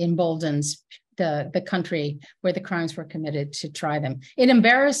 It emboldens the country where the crimes were committed to try them. It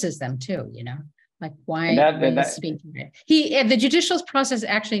embarrasses them too, like why is speaking. The judicial process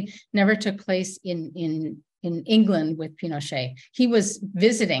actually never took place in England with Pinochet. He was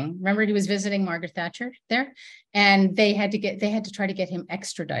visiting. Remember, he was visiting Margaret Thatcher there, and they had to try to get him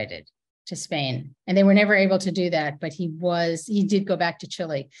extradited to Spain, and they were never able to do that. But he did go back to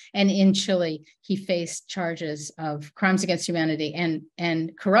Chile, and in Chile he faced charges of crimes against humanity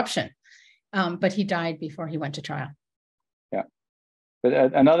and corruption. But he died before he went to trial. Yeah, but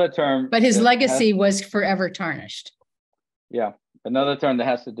another term. But his legacy was forever tarnished. Yeah, another term that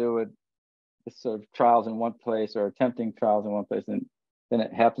has to do with this sort of trials in one place or attempting trials in one place, and then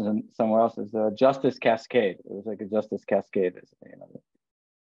it happens in somewhere else, is a justice cascade. It was like a justice cascade.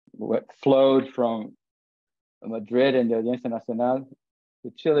 What flowed from Madrid and the Audiencia Nacional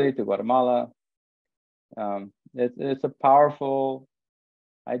to Chile to Guatemala. It's a powerful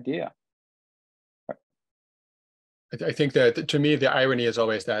idea. I think that, to me, the irony is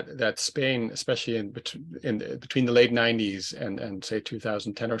always that Spain, especially between the late 90s and say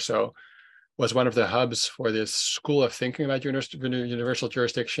 2010 or so, was one of the hubs for this school of thinking about universal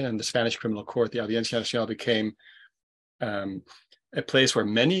jurisdiction, and the Spanish criminal court, the Audiencia Nacional, became a place where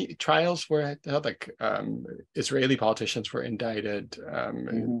many trials were held, like Israeli politicians were indicted,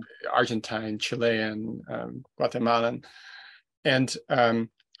 Argentine, Chilean, Guatemalan, and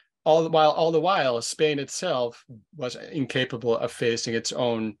all the while, Spain itself was incapable of facing its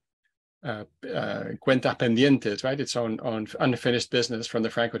own cuentas pendientes, right? Its own unfinished business from the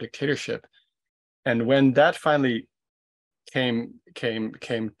Franco dictatorship. And when that finally came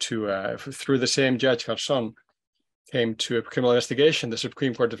to through the same judge Garzón, came to a criminal investigation, the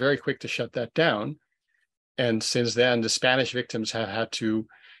Supreme Court was very quick to shut that down. And since then, the Spanish victims have had to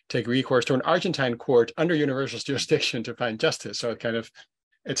take recourse to an Argentine court under universal jurisdiction to find justice. So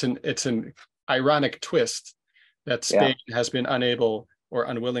it's an ironic twist that Spain has been unable or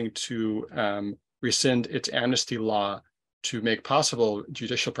unwilling to rescind its amnesty law to make possible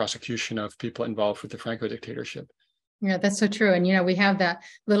judicial prosecution of people involved with the Franco dictatorship. Yeah, that's so true. And, we have that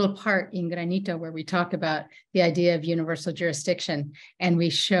little part in Granito where we talk about the idea of universal jurisdiction, and we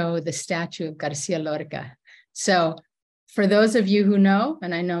show the statue of Garcia Lorca. So for those of you who know,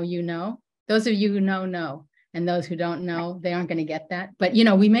 and I know you know, those of you who know, and those who don't know, they aren't going to get that. But,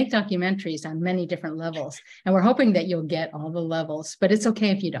 we make documentaries on many different levels, and we're hoping that you'll get all the levels, but it's okay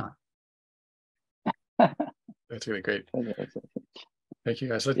if you don't. That's really great. That's it. Thank you,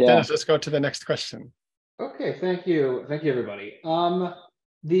 guys. Yeah. Dennis, let's go to the next question. Okay, thank you, everybody.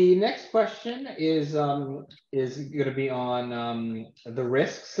 The next question is going to be on the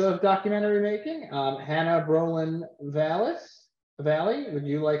risks of documentary making. Hannah Brolin Valley, would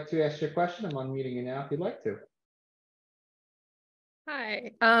you like to ask your question? I'm unmuting you now if you'd like to.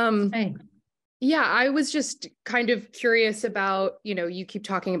 Hi. Hey. Yeah, I was just kind of curious about, you keep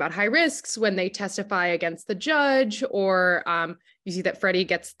talking about high risks when they testify against the judge, or you see that Freddie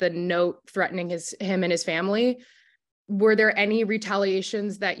gets the note threatening him and his family. Were there any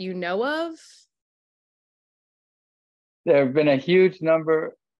retaliations that you know of? There have been a huge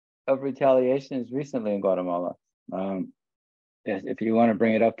number of retaliations recently in Guatemala. If you want to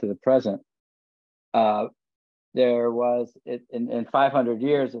bring it up to the present, there was in 500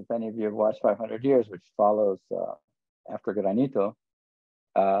 years, if any of you have watched 500 years, which follows after Granito,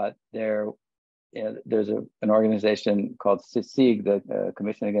 there's an organization called CICIG, the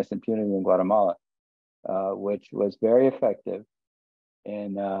Commission Against Impunity in Guatemala, which was very effective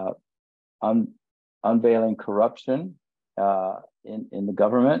in unveiling corruption in the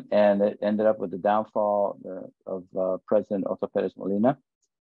government, and it ended up with the downfall of President Otto Perez Molina.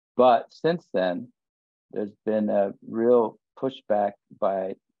 But since then, there's been a real pushback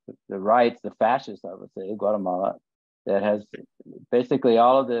by the rights, the fascists, I would say, in Guatemala, that has basically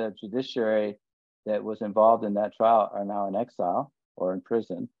all of the judiciary that was involved in that trial are now in exile or in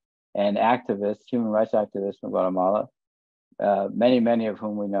prison. And activists, human rights activists from Guatemala, many of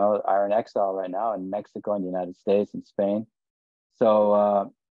whom we know are in exile right now in Mexico and the United States and Spain.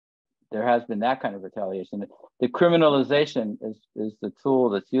 So there has been that kind of retaliation. The criminalization is the tool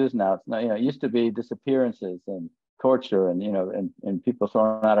that's used now. It's not, it used to be disappearances and torture and, and people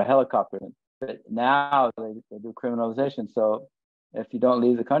thrown out of helicopters. But now they do criminalization. So if you don't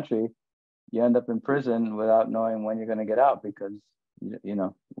leave the country, you end up in prison without knowing when you're going to get out because,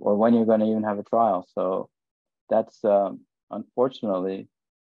 or when you're going to even have a trial. So that's unfortunately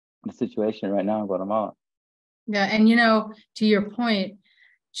the situation right now in Guatemala. Yeah, and to your point,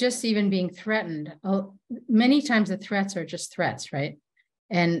 just even being threatened, many times the threats are just threats, right?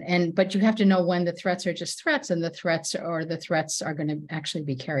 But you have to know when the threats are just threats and the threats are going to actually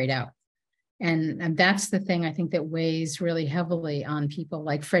be carried out. And that's the thing I think that weighs really heavily on people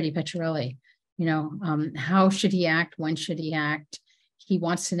like Freddie Petrelli. How should he act? When should he act? He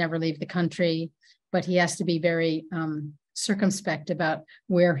wants to never leave the country, but he has to be very circumspect about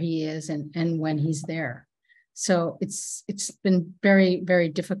where he is and when he's there. So it's been very, very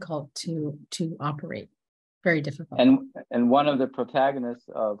difficult to operate. Very difficult. And one of the protagonists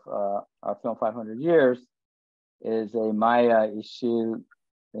of our film 500 Years is a Maya Ishu,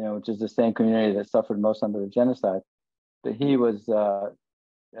 which is the same community that suffered most under the genocide. But he was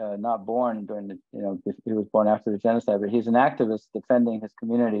not born during the, he was born after the genocide, but he's an activist defending his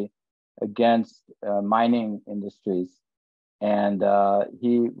community against mining industries. And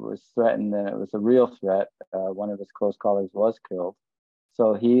he was threatened, and it was a real threat. One of his close colleagues was killed.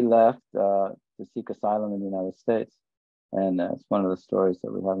 So he left to seek asylum in the United States. And it's one of the stories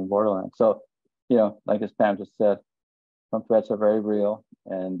that we have in Borderland. So, like as Pam just said, some threats are very real,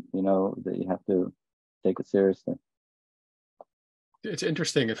 and that you have to take it seriously. It's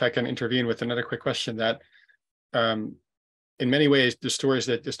interesting, if I can intervene with another quick question, that in many ways, the story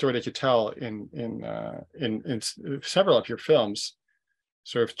that you tell in several of your films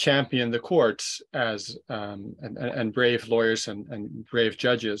sort of champion the courts as and brave lawyers and brave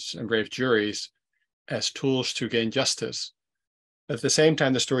judges and brave juries as tools to gain justice. At the same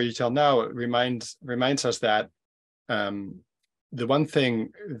time, the story you tell now reminds us that the one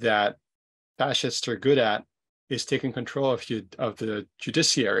thing that fascists are good at is taking control of the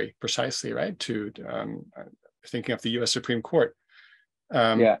judiciary, precisely, right? To thinking of the U.S. Supreme Court,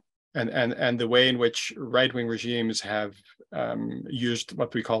 and the way in which right-wing regimes have used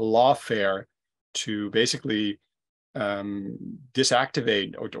what we call lawfare to basically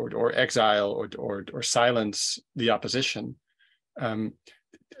deactivate or exile or silence the opposition. Can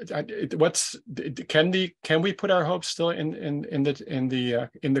we put our hopes still in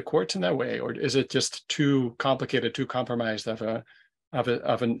the courts in that way, or is it just too complicated, too compromised of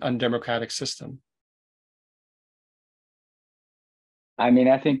an undemocratic system? I mean,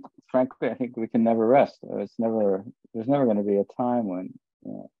 frankly, I think we can never rest. There's never going to be a time when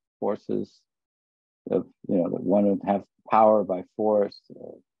forces that want to have power by force.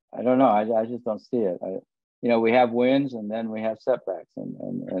 I don't know. I just don't see it. We have wins and then we have setbacks,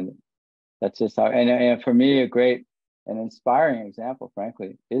 and that's just how. And for me, a great and inspiring example,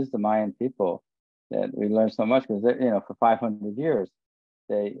 frankly, is the Mayan people that we learned so much, because for 500 years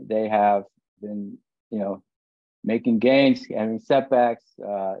they have been making gains, having setbacks.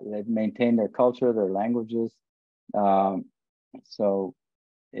 They've maintained their culture, their languages. So,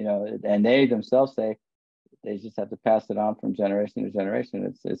 and they themselves say they just have to pass it on from generation to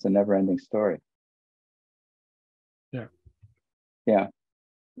generation. It's a never-ending story. Yeah. Yeah.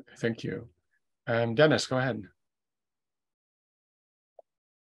 Thank you. Dennis, go ahead.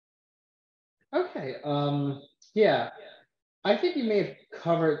 Okay. Yeah, I think you may have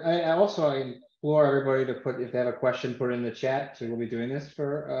covered. I implore everybody to put, if they have a question, put it in the chat. So we'll be doing this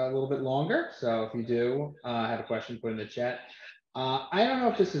for a little bit longer. So if you do have a question, put it in the chat. I don't know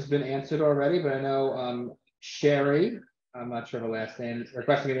if this has been answered already, but I know Sherry, I'm not sure her last name,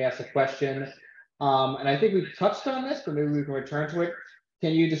 requesting me to ask a question. And I think we've touched on this, but maybe we can return to it.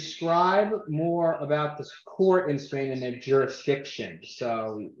 Can you describe more about this court in Spain and their jurisdiction?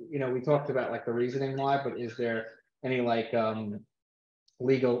 So, we talked about like the reasoning why, but is there any like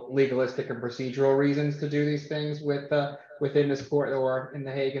legalistic and procedural reasons to do these things with within this court or in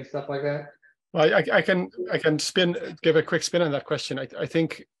The Hague and stuff like that? Well, I can give a quick spin on that question. I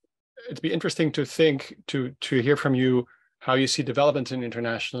think it'd be interesting to hear from you how you see developments in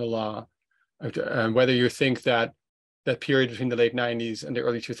international law, and whether you think that period between the late 90s and the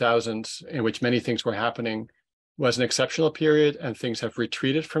early 2000s, in which many things were happening, was an exceptional period and things have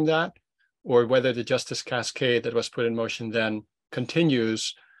retreated from that, or whether the justice cascade that was put in motion then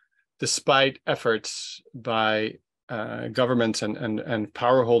continues despite efforts by governments and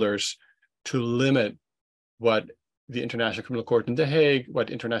power holders to limit what the International Criminal Court in The Hague, what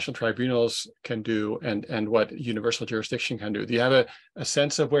international tribunals can do, and what universal jurisdiction can do. Do you have a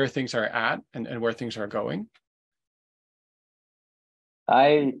sense of where things are at and where things are going?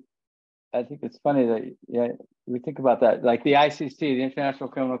 I think it's funny that we think about that, like the ICC, the International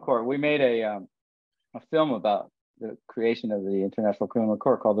Criminal Court. We made a film about the creation of the International Criminal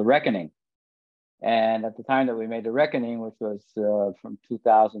Court called The Reckoning. And at the time that we made The Reckoning, which was from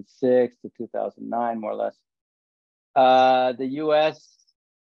 2006 to 2009, more or less, the U.S.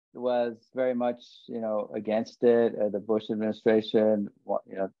 was very much, against it. The Bush administration,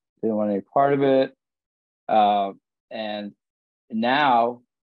 didn't want any part of it. And now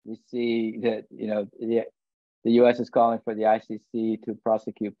we see that, the U.S. is calling for the ICC to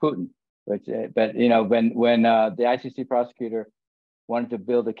prosecute Putin. But when the ICC prosecutor wanted to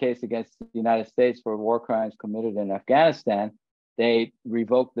build a case against the United States for war crimes committed in Afghanistan, they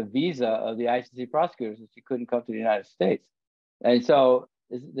revoked the visa of the ICC prosecutors, so she couldn't come to the United States. And so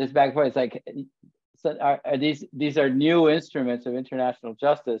this back and forth, it's like, these are new instruments of international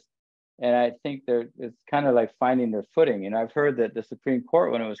justice, and I think it's kind of like finding their footing. I've heard that the Supreme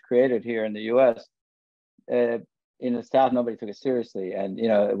Court, when it was created here in the U.S., in the South, nobody took it seriously, and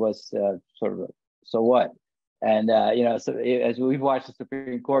it was sort of so what. And so as we've watched the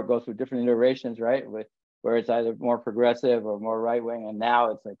Supreme Court go through different iterations, right, where it's either more progressive or more right wing, and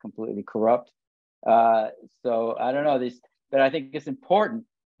now it's like completely corrupt. So I don't know but I think it's important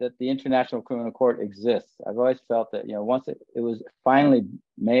that the International Criminal Court exists. I've always felt that once it was finally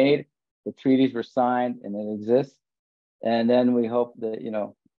made, the treaties were signed, and it exists, and then we hope that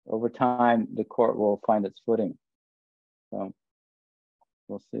over time the court will find its footing. So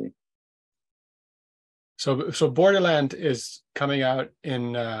we'll see. So Borderland is coming out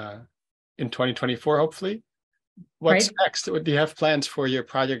in 2024, hopefully. What's next? Do you have plans for your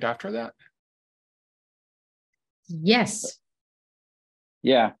project after that? Yes.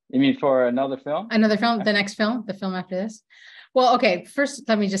 Yeah. You mean for another film? Another film, the next film, the film after this? Well, okay, first,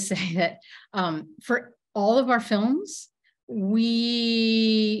 let me just say that for all of our films,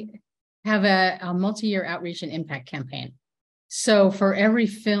 we have a multi-year outreach and impact campaign. So for every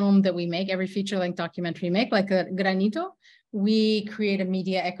film that we make, every feature-length documentary we make, like Granito, we create a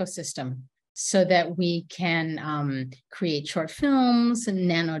media ecosystem so that we can create short films,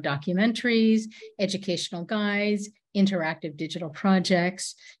 nano documentaries, educational guides, interactive digital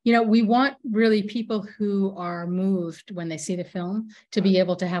projects. We want really people who are moved when they see the film to be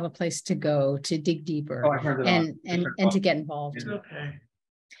able to have a place to go, to dig deeper, and to get involved. It's okay.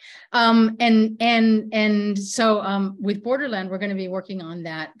 And so with Borderland, we're going to be working on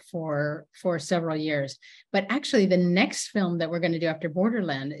that for several years. But actually, the next film that we're going to do after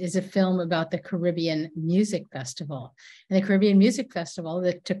Borderland is a film about the Caribbean Music Festival. And the Caribbean Music Festival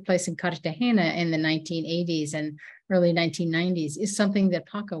that took place in Cartagena in the 1980s and early 1990s is something that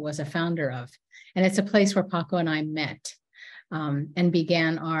Paco was a founder of. And it's a place where Paco and I met and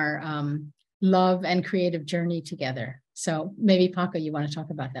began our love and creative journey together. So maybe Paco, you want to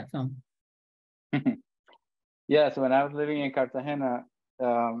talk about that film? Yeah, so when I was living in Cartagena,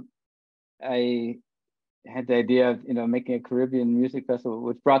 I had the idea of, making a Caribbean music festival,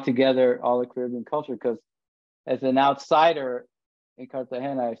 which brought together all the Caribbean culture. Because as an outsider in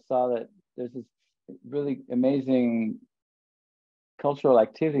Cartagena, I saw that there's this really amazing cultural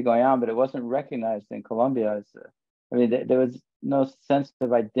activity going on, but it wasn't recognized in Colombia. There was no sense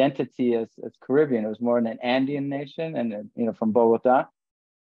of identity as Caribbean. It was more an Andean nation, and from Bogota.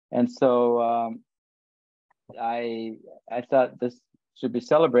 And so I thought this should be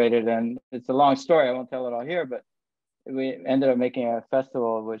celebrated, and it's a long story. I won't tell it all here, but we ended up making a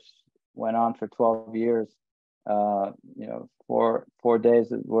festival which went on for 12 years. 4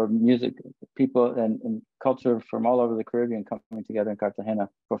 days where music, people and culture from all over the Caribbean coming together in Cartagena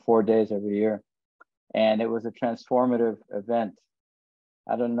for 4 days every year. And it was a transformative event.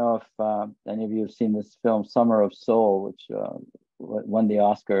 I don't know if any of you have seen this film, Summer of Soul, which won the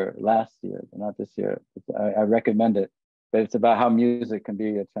Oscar last year, not this year. I recommend it, but it's about how music can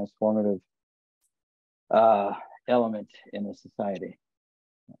be a transformative element in a society.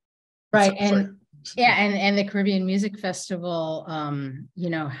 Right. And the Caribbean Music Festival,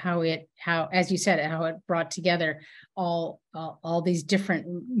 how, as you said, how it brought together all these different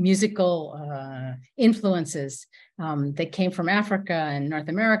musical influences that came from Africa and North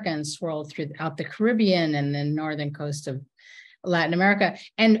America and swirled throughout the Caribbean and the northern coast of Latin America.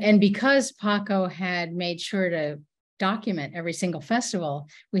 And because Paco had made sure to document every single festival,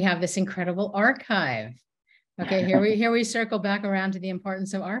 we have this incredible archive. Okay, here we circle back around to the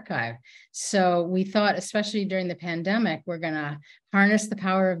importance of archive. So we thought, especially during the pandemic, we're going to harness the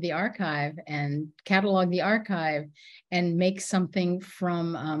power of the archive and catalog the archive and make something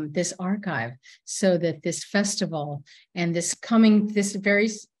from this archive, so that this festival and this very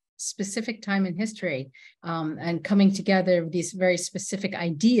specific time in history and coming together these very specific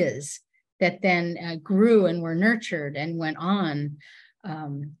ideas that then grew and were nurtured and went on,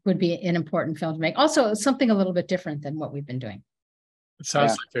 would be an important film to make. Also, something a little bit different than what we've been doing. It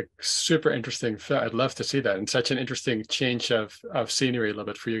sounds like a super interesting film. I'd love to see that, and such an interesting change of scenery a little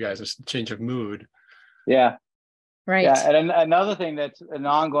bit for you guys, a change of mood. Yeah. Right. Yeah, and another thing that's an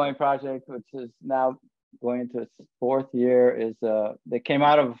ongoing project, which is now going into its 4th year, is they came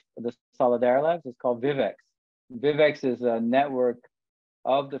out of the Solidarity Labs. It's called Vivex. Vivex is a network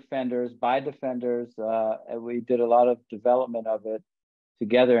of defenders, by defenders, and we did a lot of development of it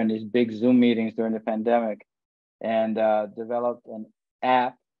together in these big Zoom meetings during the pandemic, and developed an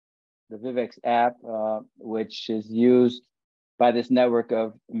app, the Vivex app, which is used by this network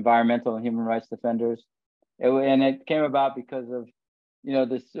of environmental and human rights defenders. And it came about because of,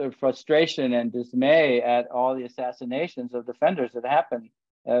 this sort of frustration and dismay at all the assassinations of defenders that happened.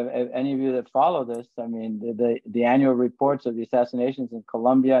 Any of you that follow this, the annual reports of the assassinations in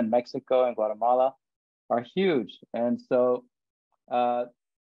Colombia and Mexico and Guatemala are huge. And so the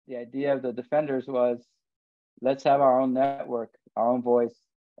idea of the defenders was, let's have our own network, our own voice,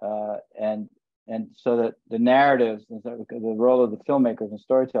 and so that the narratives, the role of the filmmakers and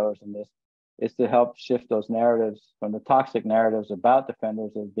storytellers in this is to help shift those narratives from the toxic narratives about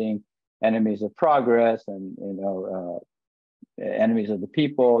defenders as being enemies of progress and enemies of the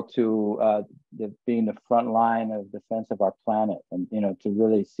people to being the front line of defense of our planet, and to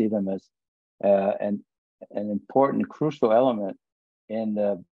really see them as an important, crucial element in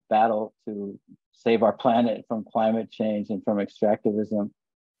the battle to save our planet from climate change and from extractivism.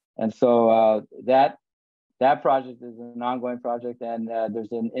 And so that project is an ongoing project, and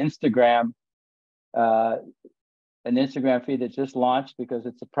there's an Instagram feed that just launched, because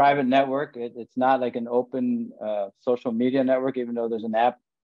it's a private network. It's not like an open social media network, even though there's an app.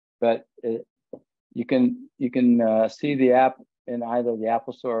 But you can see the app in either the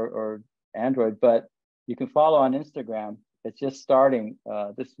Apple Store or Android. But you can follow on Instagram. It's just starting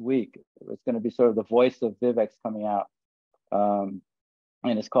this week. It's going to be sort of the voice of Vivex coming out,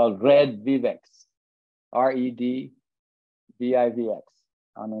 and it's called Red Vivex, RED VIVX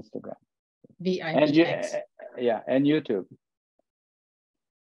on Instagram. VIVX. And YouTube.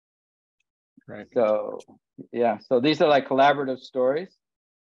 Right. So these are like collaborative stories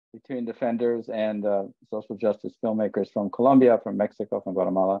between defenders and social justice filmmakers from Colombia, from Mexico, from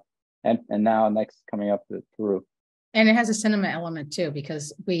Guatemala, and now next coming up to Peru. And it has a cinema element too,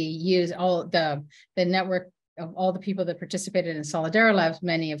 because we use all the network of all the people that participated in Solidarity Labs,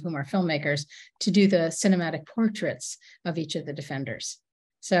 many of whom are filmmakers, to do the cinematic portraits of each of the defenders.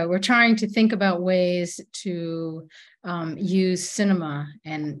 So we're trying to think about ways to use cinema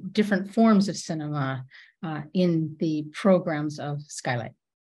and different forms of cinema in the programs of Skylight.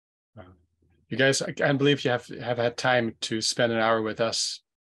 You guys, I can't believe you have had time to spend an hour with us,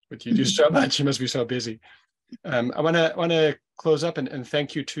 but you do so much. You must be so busy. I want to close up and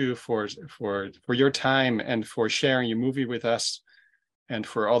thank you too for your time and for sharing your movie with us and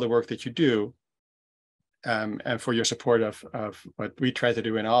for all the work that you do, and for your support of what we try to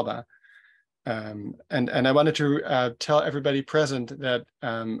do in ALBA. And I wanted to tell everybody present that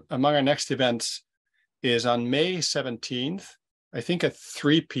among our next events is on May 17th, I think at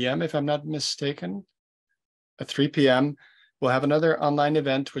 3 p.m., if I'm not mistaken. At 3 p.m., we'll have another online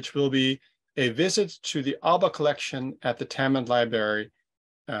event, which will be a visit to the ALBA collection at the Tamman Library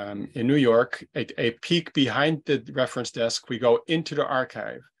in New York, a peek behind the reference desk. We go into the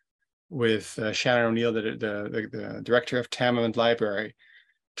archive with Shannon O'Neill, the director of Tamman Library,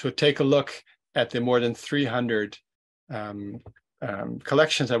 to take a look at the more than 300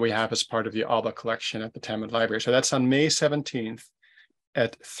 collections that we have as part of the ALBA collection at the Tamman Library. So that's on May 17th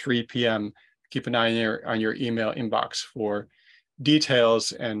at 3 p.m. Keep an eye on your email inbox for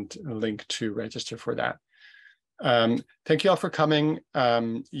details and a link to register for that. Thank you all for coming.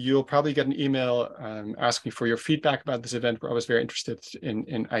 You'll probably get an email asking for your feedback about this event. We're always very interested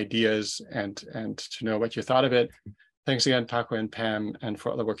in ideas and to know what you thought of it. Thanks again, Paco and Pam, and for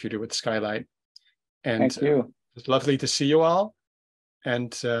all the work you do with Skylight. And thank you. It's lovely to see you all,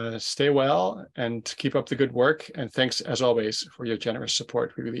 and stay well and keep up the good work. And thanks as always for your generous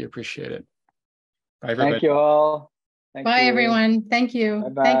support. We really appreciate it. Bye, everybody. Thank you all. Bye, everyone. Thank you.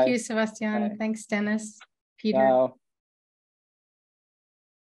 Bye-bye. Thank you, Sebastian. Bye. Thanks, Dennis, Peter. Ciao.